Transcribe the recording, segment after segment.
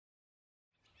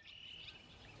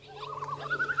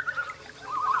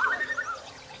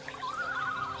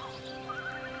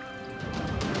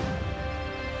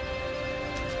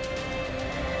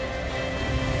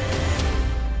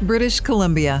British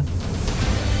Columbia,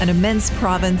 an immense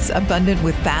province abundant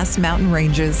with vast mountain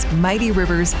ranges, mighty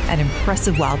rivers, and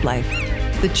impressive wildlife.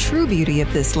 The true beauty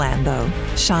of this land, though,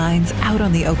 shines out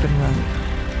on the open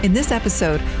road. In this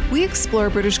episode, we explore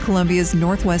British Columbia's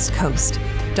northwest coast.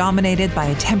 Dominated by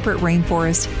a temperate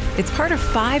rainforest, it's part of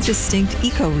 5 distinct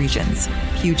ecoregions: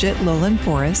 Puget lowland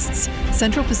forests,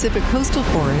 Central Pacific coastal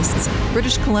forests,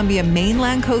 British Columbia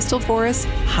mainland coastal forests,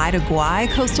 Haida Gwaii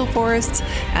coastal forests,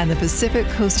 and the Pacific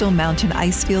coastal mountain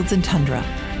ice fields and tundra.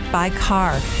 By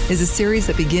Car is a series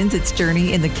that begins its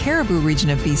journey in the Caribou region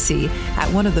of BC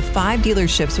at one of the 5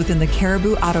 dealerships within the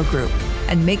Caribou Auto Group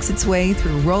and makes its way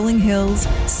through rolling hills,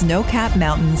 snow-capped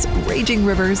mountains, raging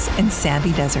rivers, and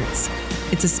sandy deserts.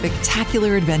 It's a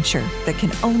spectacular adventure that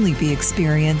can only be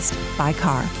experienced by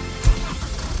car.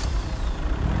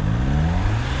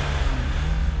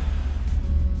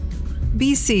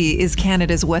 BC is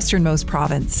Canada's westernmost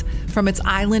province. From its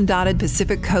island-dotted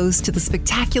Pacific coast to the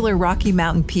spectacular Rocky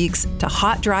Mountain peaks to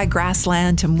hot, dry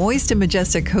grassland to moist and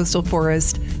majestic coastal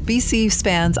forest, BC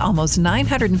spans almost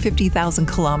 950,000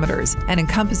 kilometers and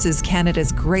encompasses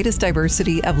Canada's greatest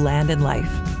diversity of land and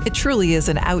life. It truly is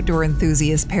an outdoor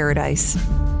enthusiast paradise.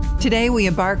 Today, we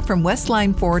embark from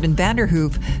Westline Fort in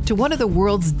Vanderhoof to one of the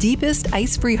world's deepest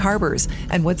ice-free harbors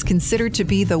and what's considered to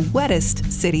be the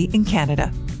wettest city in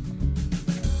Canada.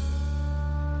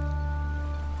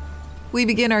 We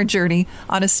begin our journey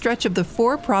on a stretch of the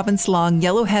 4-province-long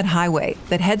Yellowhead Highway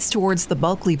that heads towards the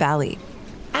Bulkley Valley.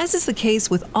 As is the case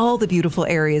with all the beautiful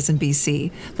areas in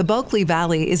BC, the Bulkley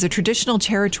Valley is a traditional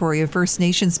territory of First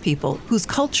Nations people whose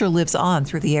culture lives on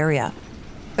through the area.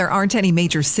 There aren't any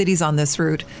major cities on this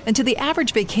route, and to the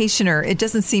average vacationer, it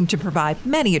doesn't seem to provide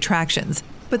many attractions.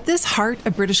 But this heart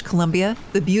of British Columbia,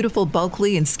 the beautiful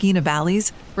Bulkley and Skeena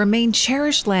valleys, remain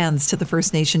cherished lands to the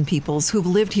First Nation peoples who've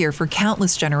lived here for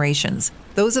countless generations.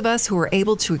 Those of us who are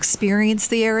able to experience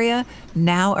the area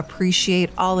now appreciate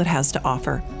all it has to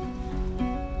offer.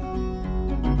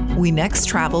 We next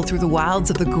travel through the wilds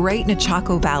of the Great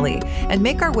Nechako Valley and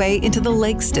make our way into the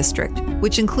Lakes District,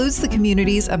 which includes the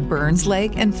communities of Burns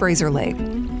Lake and Fraser Lake.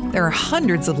 There are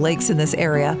hundreds of lakes in this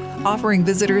area, offering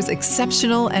visitors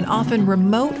exceptional and often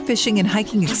remote fishing and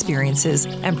hiking experiences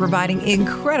and providing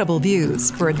incredible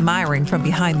views for admiring from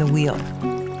behind the wheel.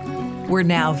 We're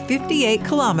now 58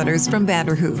 kilometers from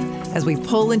Vanderhoof as we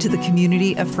pull into the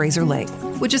community of Fraser Lake,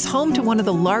 which is home to one of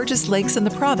the largest lakes in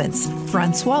the province,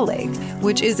 Francois Lake,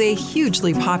 which is a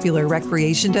hugely popular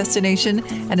recreation destination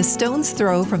and a stone's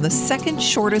throw from the second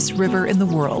shortest river in the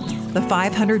world, the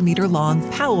 500-meter-long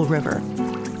Powell River.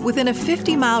 Within a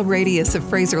 50-mile radius of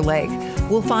Fraser Lake,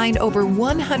 we'll find over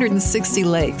 160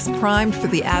 lakes primed for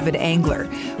the avid angler,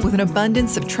 with an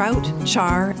abundance of trout,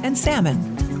 char, and salmon.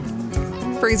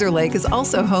 Fraser Lake is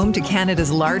also home to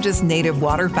Canada's largest native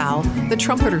waterfowl, the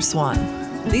trumpeter swan.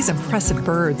 These impressive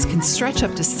birds can stretch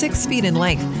up to 6 feet in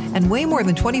length and weigh more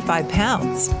than 25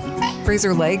 pounds.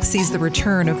 Fraser Lake sees the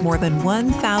return of more than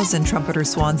 1,000 trumpeter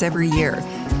swans every year,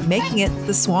 making it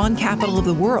the swan capital of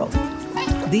the world.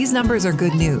 These numbers are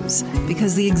good news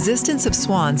because the existence of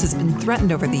swans has been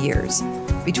threatened over the years.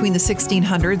 Between the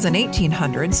 1600s and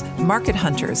 1800s, market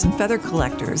hunters and feather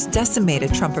collectors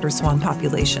decimated trumpeter swan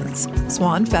populations.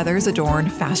 Swan feathers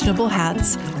adorned fashionable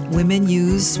hats, women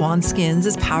used swan skins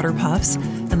as powder puffs,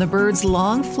 and the bird's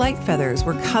long flight feathers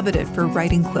were coveted for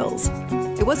writing quills.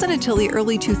 It wasn't until the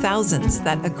early 2000s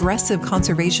that aggressive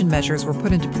conservation measures were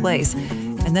put into place,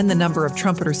 and then the number of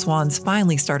trumpeter swans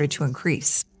finally started to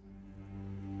increase.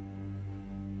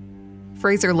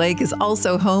 Fraser Lake is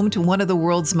also home to one of the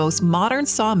world's most modern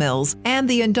sawmills and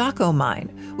the Endako mine,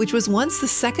 which was once the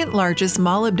second largest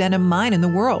molybdenum mine in the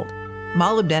world.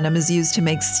 Molybdenum is used to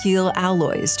make steel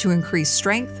alloys to increase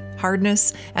strength,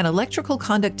 hardness, and electrical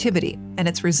conductivity, and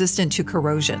it's resistant to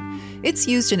corrosion. It's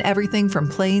used in everything from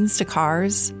planes to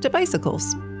cars to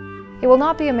bicycles. It will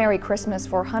not be a Merry Christmas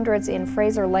for hundreds in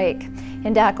Fraser Lake.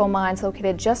 Endako Mines,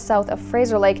 located just south of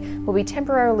Fraser Lake, will be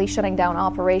temporarily shutting down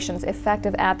operations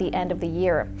effective at the end of the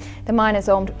year. The mine is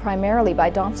owned primarily by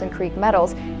Dawson Creek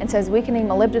Metals and says weakening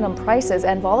molybdenum prices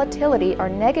and volatility are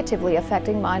negatively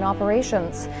affecting mine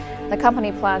operations. The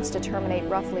company plans to terminate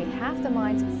roughly half the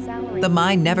mine's salary. The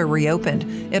mine never reopened.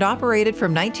 It operated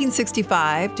from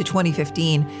 1965 to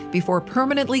 2015 before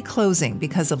permanently closing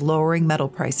because of lowering metal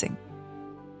pricing.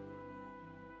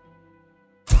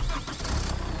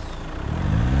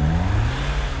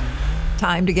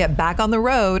 Time to get back on the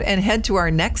road and head to our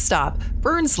next stop,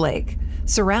 Burns Lake.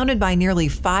 Surrounded by nearly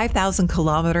 5,000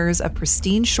 kilometers of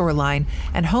pristine shoreline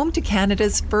and home to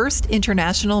Canada's first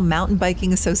International Mountain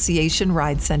Biking Association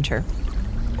Ride Center.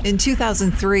 In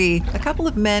 2003, a couple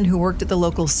of men who worked at the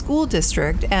local school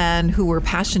district and who were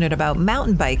passionate about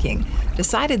mountain biking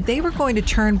decided they were going to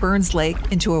turn Burns Lake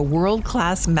into a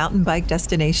world-class mountain bike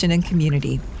destination and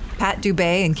community. Pat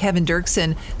Dubé and Kevin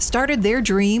Dirksen started their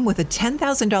dream with a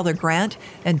 $10,000 grant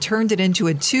and turned it into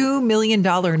a $2 million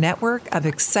network of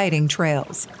exciting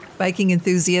trails. Biking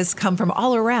enthusiasts come from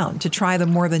all around to try the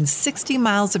more than 60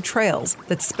 miles of trails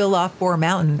that spill off Boar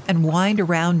Mountain and wind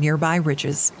around nearby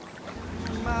ridges.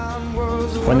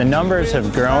 When the numbers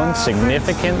have grown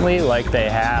significantly like they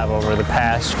have over the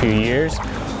past few years,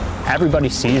 everybody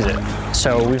sees it.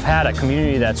 So we've had a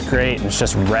community that's great and it's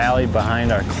just rallied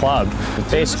behind our club.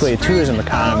 Basically, the tourism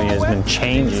economy has been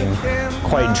changing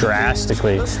quite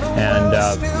drastically, and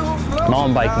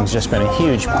mountain biking's just been a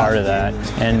huge part of that.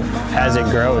 And as it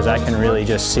grows, I can really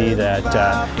just see that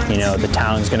the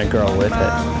town's going to grow with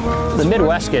it. The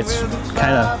Midwest gets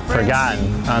kind of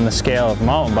forgotten on the scale of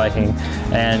mountain biking,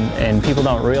 and people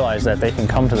don't realize that they can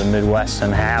come to the Midwest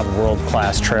and have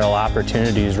world-class trail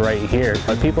opportunities right here.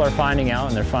 But people are finding out,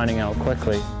 and they're finding out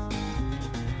quickly.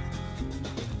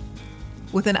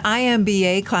 With an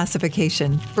IMBA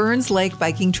classification, Burns Lake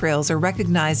biking trails are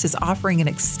recognized as offering an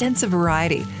extensive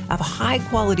variety of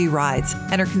high-quality rides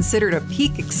and are considered a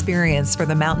peak experience for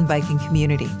the mountain biking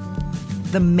community.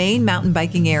 The main mountain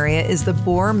biking area is the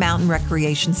Boar Mountain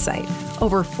Recreation Site,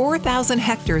 over 4,000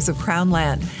 hectares of crown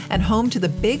land, and home to the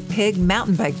Big Pig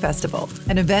Mountain Bike Festival,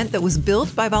 an event that was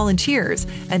built by volunteers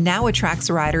and now attracts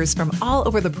riders from all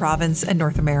over the province and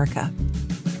North America.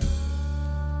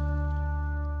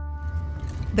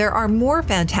 There are more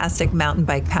fantastic mountain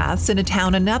bike paths in a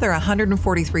town another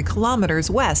 143 kilometers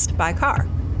west by car.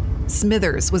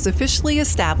 Smithers was officially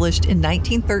established in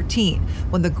 1913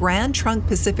 when the Grand Trunk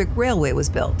Pacific Railway was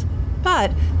built.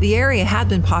 But the area had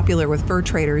been popular with fur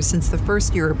traders since the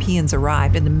first Europeans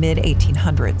arrived in the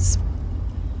mid-1800s.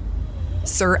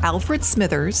 Sir Alfred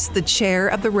Smithers, the chair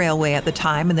of the railway at the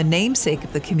time and the namesake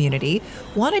of the community,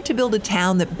 wanted to build a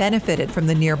town that benefited from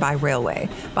the nearby railway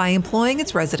by employing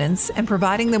its residents and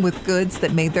providing them with goods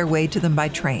that made their way to them by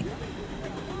train.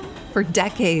 For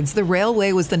decades, the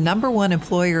railway was the #1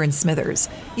 employer in Smithers,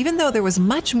 even though there was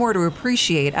much more to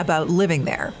appreciate about living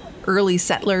there. Early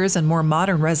settlers and more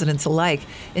modern residents alike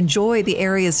enjoy the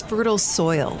area's fertile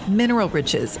soil, mineral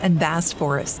riches, and vast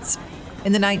forests.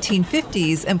 In the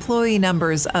 1950s, employee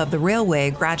numbers of the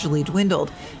railway gradually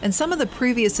dwindled, and some of the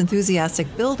previous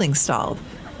enthusiastic buildings stalled.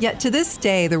 Yet to this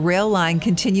day, the rail line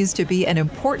continues to be an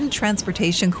important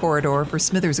transportation corridor for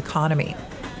Smithers' economy.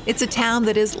 It's a town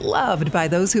that is loved by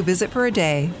those who visit for a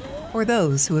day or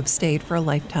those who have stayed for a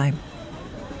lifetime.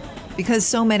 Because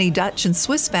so many Dutch and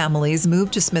Swiss families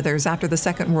moved to Smithers after the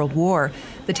Second World War,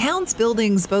 the town's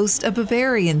buildings boast a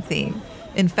Bavarian theme.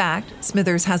 In fact,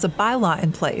 Smithers has a bylaw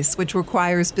in place which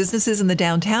requires businesses in the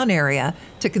downtown area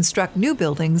to construct new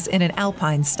buildings in an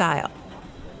Alpine style.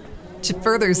 To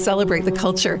further celebrate the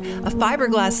culture, a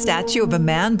fiberglass statue of a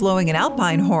man blowing an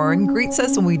Alpine horn greets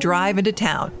us when we drive into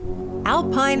town.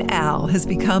 Alpine Al has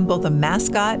become both a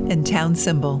mascot and town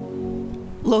symbol.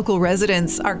 Local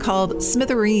residents are called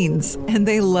Smithereens, and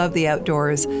they love the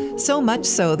outdoors, so much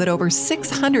so that over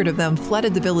 600 of them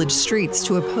flooded the village streets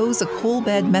to oppose a coal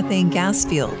bed methane gas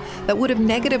field that would have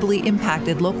negatively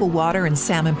impacted local water and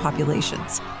salmon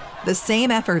populations. The same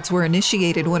efforts were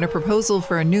initiated when a proposal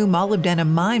for a new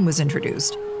molybdenum mine was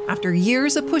introduced. After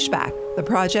years of pushback, the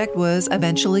project was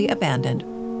eventually abandoned.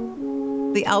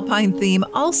 The Alpine theme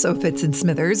also fits in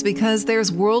Smithers because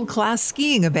there's world-class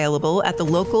skiing available at the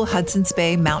local Hudson's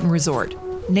Bay Mountain Resort,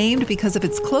 named because of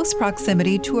its close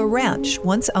proximity to a ranch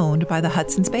once owned by the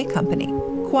Hudson's Bay Company.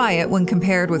 Quiet when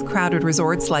compared with crowded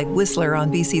resorts like Whistler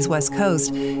on BC's west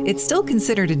coast, it's still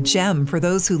considered a gem for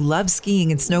those who love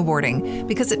skiing and snowboarding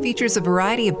because it features a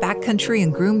variety of backcountry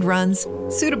and groomed runs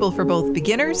suitable for both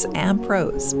beginners and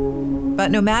pros. But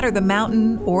no matter the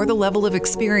mountain or the level of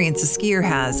experience a skier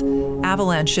has,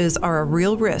 avalanches are a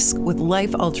real risk with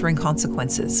life-altering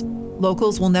consequences.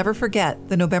 Locals will never forget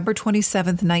the November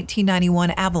 27,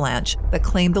 1991 avalanche that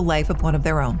claimed the life of one of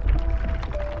their own.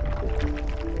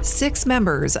 6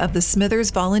 members of the Smithers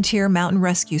Volunteer Mountain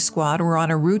Rescue Squad were on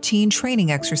a routine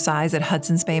training exercise at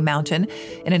Hudson's Bay Mountain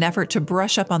in an effort to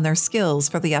brush up on their skills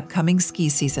for the upcoming ski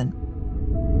season.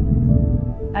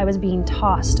 I was being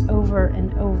tossed over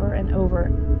and over and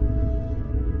over.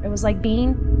 It was like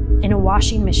being in a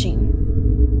washing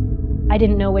machine. I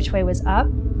didn't know which way was up.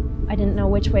 I didn't know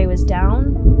which way was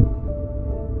down.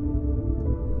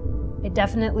 I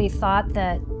definitely thought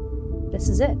that this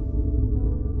is it.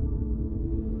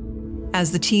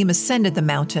 As the team ascended the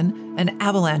mountain, an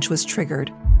avalanche was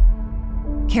triggered.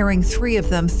 carrying 3 of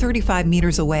them 35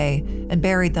 meters away and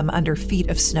buried them under feet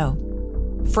of snow.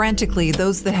 Frantically,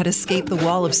 those that had escaped the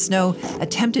wall of snow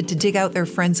attempted to dig out their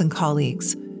friends and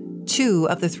colleagues. 2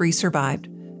 of the 3 survived,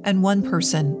 and 1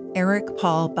 person, Eric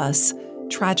Paul Buss,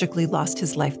 tragically lost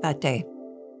his life that day.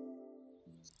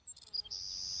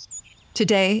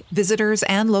 Today, visitors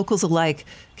and locals alike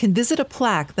can visit a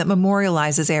plaque that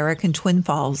memorializes Eric in Twin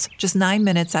Falls, just 9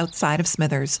 minutes outside of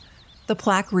Smithers. The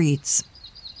plaque reads,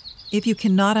 "If you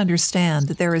cannot understand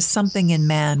that there is something in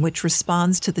man which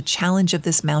responds to the challenge of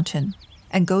this mountain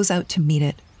and goes out to meet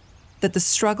it, that the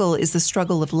struggle is the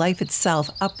struggle of life itself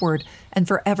upward and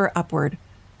forever upward,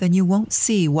 then you won't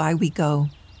see why we go.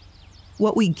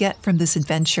 What we get from this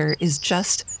adventure is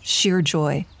just sheer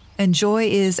joy. And joy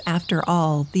is, after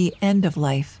all, the end of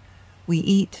life. We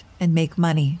eat and make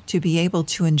money to be able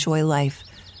to enjoy life.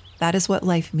 That is what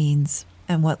life means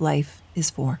and what life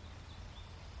is for."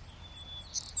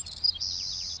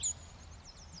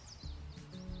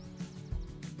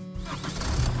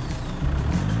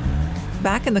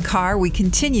 Back in the car, we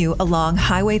continue along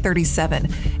Highway 37,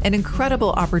 an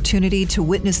incredible opportunity to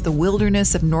witness the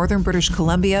wilderness of northern British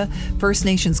Columbia, First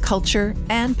Nations culture,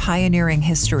 and pioneering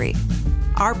history.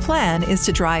 Our plan is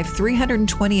to drive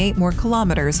 328 more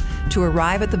kilometers to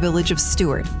arrive at the village of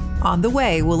Stewart. On the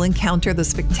way, we'll encounter the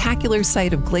spectacular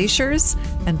sight of glaciers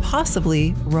and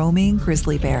possibly roaming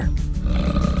grizzly bear.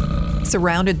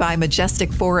 Surrounded by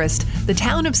majestic forest, the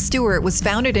town of Stewart was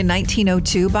founded in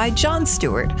 1902 by John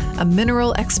Stewart, a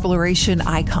mineral exploration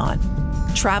icon.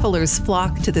 Travelers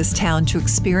flock to this town to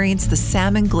experience the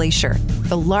Salmon Glacier,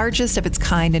 the largest of its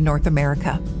kind in North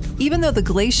America. Even though the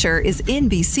glacier is in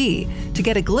BC, to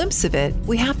get a glimpse of it,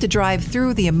 we have to drive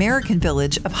through the American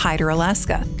village of Hyder,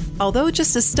 Alaska. Although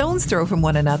just a stone's throw from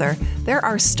one another, there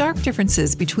are stark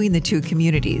differences between the 2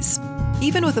 communities.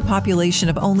 Even with a population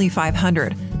of only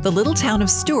 500, the little town of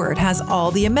Stewart has all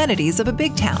the amenities of a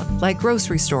big town, like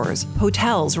grocery stores,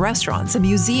 hotels, restaurants, a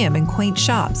museum, and quaint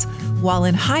shops. While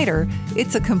in Hyder,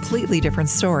 it's a completely different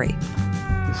story.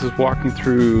 This is walking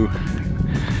through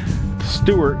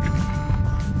Stewart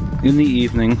in the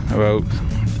evening, about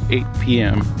 8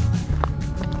 p.m.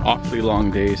 Awfully long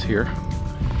days here,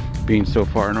 being so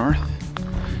far north.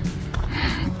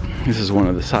 This is one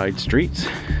of the side streets.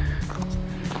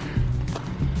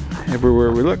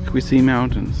 Everywhere we look, we see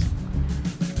mountains.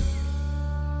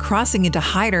 Crossing into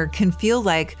Hyder can feel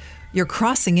like you're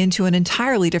crossing into an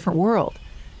entirely different world.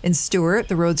 In Stewart,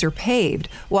 the roads are paved,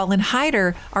 while in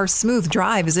Hyder, our smooth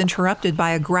drive is interrupted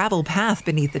by a gravel path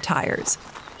beneath the tires.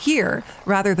 Here,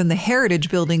 rather than the heritage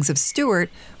buildings of Stewart,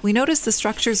 we notice the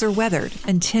structures are weathered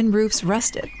and tin roofs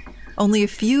rusted. Only a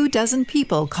few dozen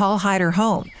people call Hyder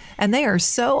home, and they are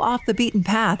so off the beaten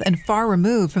path and far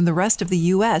removed from the rest of the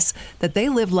U.S. that they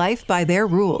live life by their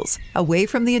rules, away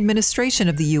from the administration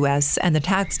of the U.S. and the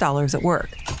tax dollars at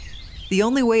work. The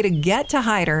only way to get to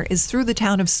Hyder is through the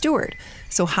town of Stewart,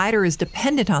 so Hyder is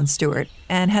dependent on Stewart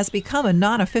and has become a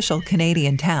non-official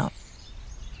Canadian town.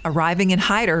 Arriving in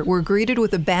Hyder, we're greeted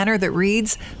with a banner that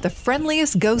reads, "The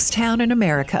friendliest ghost town in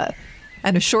America."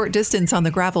 And a short distance on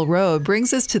the gravel road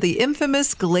brings us to the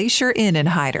infamous Glacier Inn in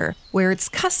Hyder, where it's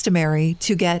customary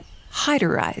to get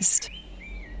Hyderized.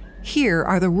 Here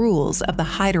are the rules of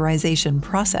the Hyderization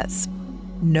process.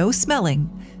 No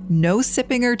smelling, no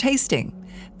sipping or tasting.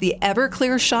 The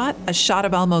Everclear shot, a shot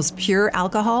of almost pure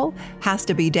alcohol, has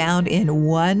to be downed in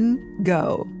one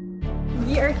go.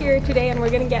 We are here today and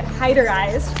we're going to get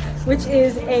Hyderized, which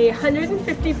is a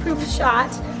 150 proof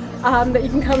shot that you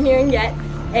can come here and get.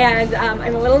 And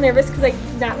I'm a little nervous because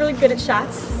I'm not really good at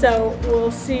shots, so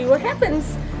we'll see what happens.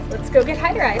 Let's go get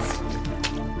Hyderized.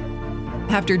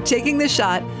 After taking the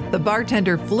shot, the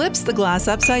bartender flips the glass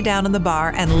upside down in the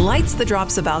bar and lights the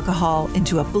drops of alcohol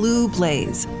into a blue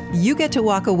blaze. You get to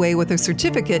walk away with a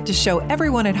certificate to show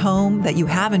everyone at home that you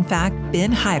have in fact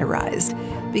been Hyderized.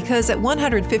 Because at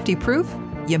 150 proof,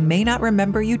 you may not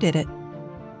remember you did it.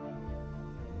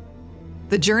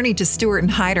 The journey to Stewart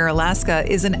and Hyder, Alaska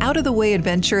is an out-of-the-way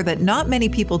adventure that not many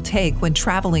people take when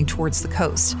traveling towards the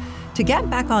coast. To get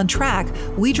back on track,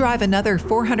 we drive another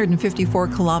 454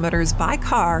 kilometers by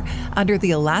car under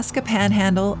the Alaska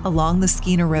Panhandle along the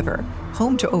Skeena River,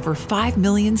 home to over 5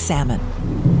 million salmon.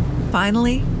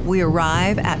 Finally, we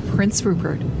arrive at Prince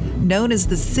Rupert, known as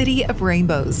the City of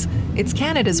Rainbows. It's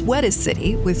Canada's wettest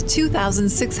city with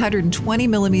 2,620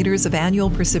 millimeters of annual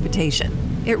precipitation.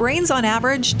 It rains on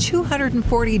average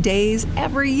 240 days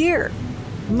every year.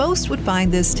 Most would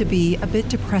find this to be a bit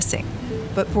depressing,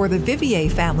 but for the Vivier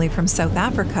family from South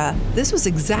Africa, this was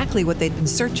exactly what they'd been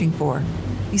searching for.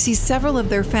 You see, several of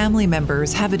their family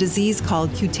members have a disease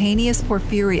called cutaneous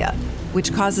porphyria,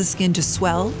 which causes skin to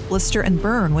swell, blister, and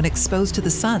burn when exposed to the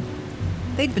sun.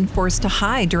 They'd been forced to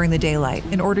hide during the daylight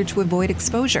in order to avoid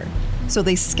exposure. So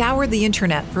they scoured the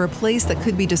internet for a place that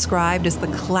could be described as the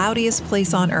cloudiest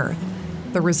place on Earth.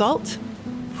 The result?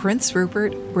 Prince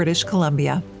Rupert, British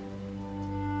Columbia.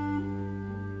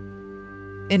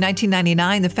 In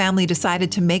 1999, the family decided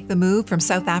to make the move from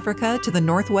South Africa to the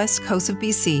northwest coast of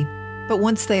BC. But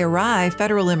once they arrived,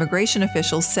 federal immigration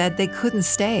officials said they couldn't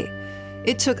stay.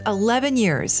 It took 11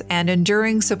 years and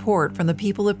enduring support from the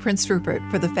people of Prince Rupert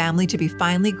for the family to be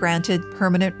finally granted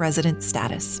permanent resident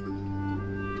status.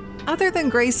 Other than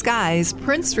gray skies,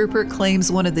 Prince Rupert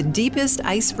claims one of the deepest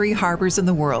ice-free harbors in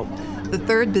the world, the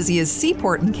third busiest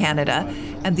seaport in Canada,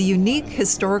 and the unique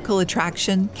historical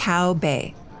attraction Cow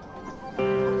Bay.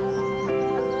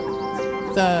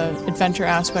 The adventure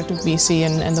aspect of BC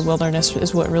and the wilderness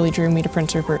is what really drew me to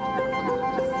Prince Rupert.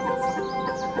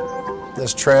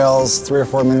 This trail's 3 or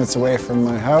 4 minutes away from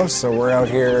my house, so we're out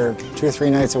here 2 or 3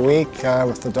 nights a week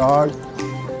with the dog.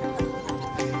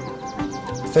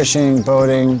 Fishing,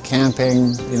 boating,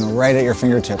 camping, right at your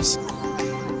fingertips.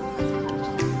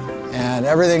 And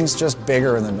everything's just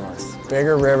bigger in the north.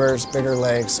 Bigger rivers, bigger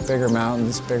lakes, bigger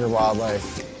mountains, bigger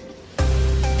wildlife.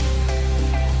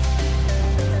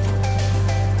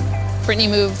 Brittany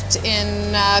moved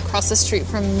in across the street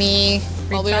from me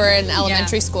while we were in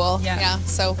elementary school. Yeah,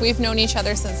 so we've known each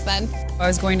other since then. I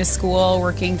was going to school,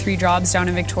 working 3 jobs down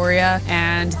in Victoria,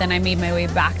 and then I made my way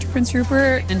back to Prince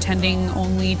Rupert, intending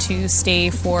only to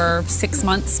stay for 6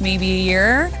 months, maybe a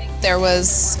year. There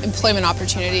was employment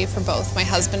opportunity for both my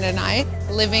husband and I.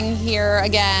 Living here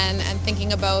again and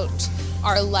thinking about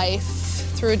our life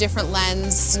through a different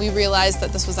lens, we realized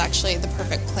that this was actually the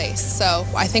perfect place. So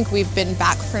I think we've been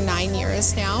back for 9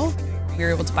 years now. We were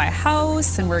able to buy a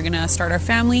house and we're gonna start our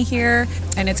family here.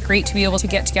 And it's great to be able to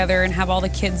get together and have all the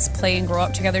kids play and grow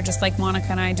up together just like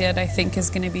Monica and I did. I think is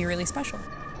gonna be really special.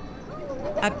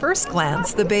 At first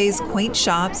glance, the bay's quaint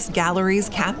shops, galleries,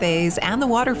 cafes, and the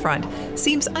waterfront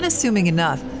seems unassuming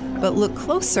enough. But look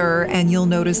closer and you'll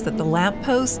notice that the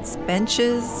lampposts,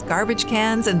 benches, garbage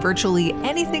cans, and virtually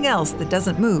anything else that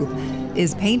doesn't move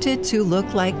is painted to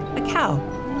look like a cow.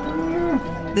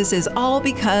 This is all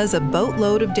because a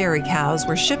boatload of dairy cows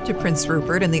were shipped to Prince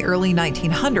Rupert in the early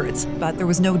 1900s, but there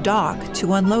was no dock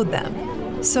to unload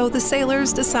them. So the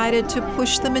sailors decided to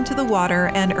push them into the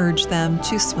water and urge them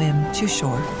to swim to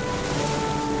shore.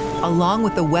 Along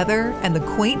with the weather and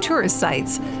the quaint tourist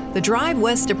sites, the drive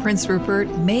west to Prince Rupert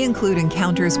may include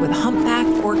encounters with humpback,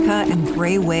 orca, and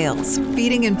gray whales,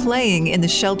 feeding and playing in the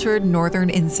sheltered northern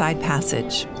Inside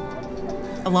Passage.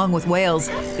 Along with whales,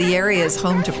 the area is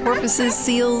home to porpoises,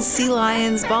 seals, sea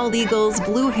lions, bald eagles,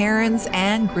 blue herons,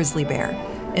 and grizzly bear.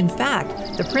 In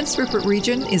fact, the Prince Rupert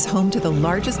region is home to the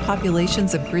largest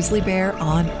populations of grizzly bear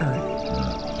on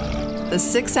Earth. The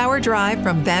 6-hour drive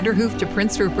from Vanderhoof to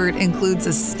Prince Rupert includes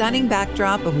a stunning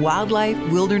backdrop of wildlife,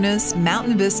 wilderness,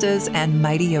 mountain vistas, and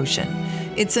mighty ocean.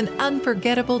 It's an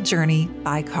unforgettable journey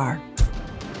by car.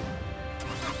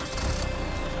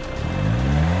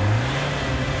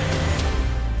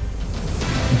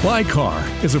 By Car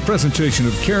is a presentation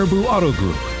of Caribou Auto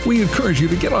Group. We encourage you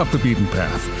to get off the beaten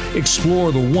path,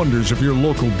 explore the wonders of your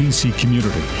local BC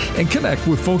community, and connect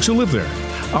with folks who live there.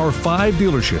 Our 5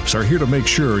 dealerships are here to make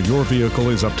sure your vehicle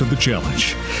is up to the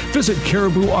challenge. Visit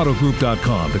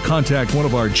CaribouAutoGroup.com to contact one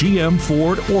of our GM,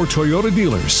 Ford, or Toyota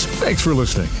dealers. Thanks for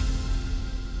listening.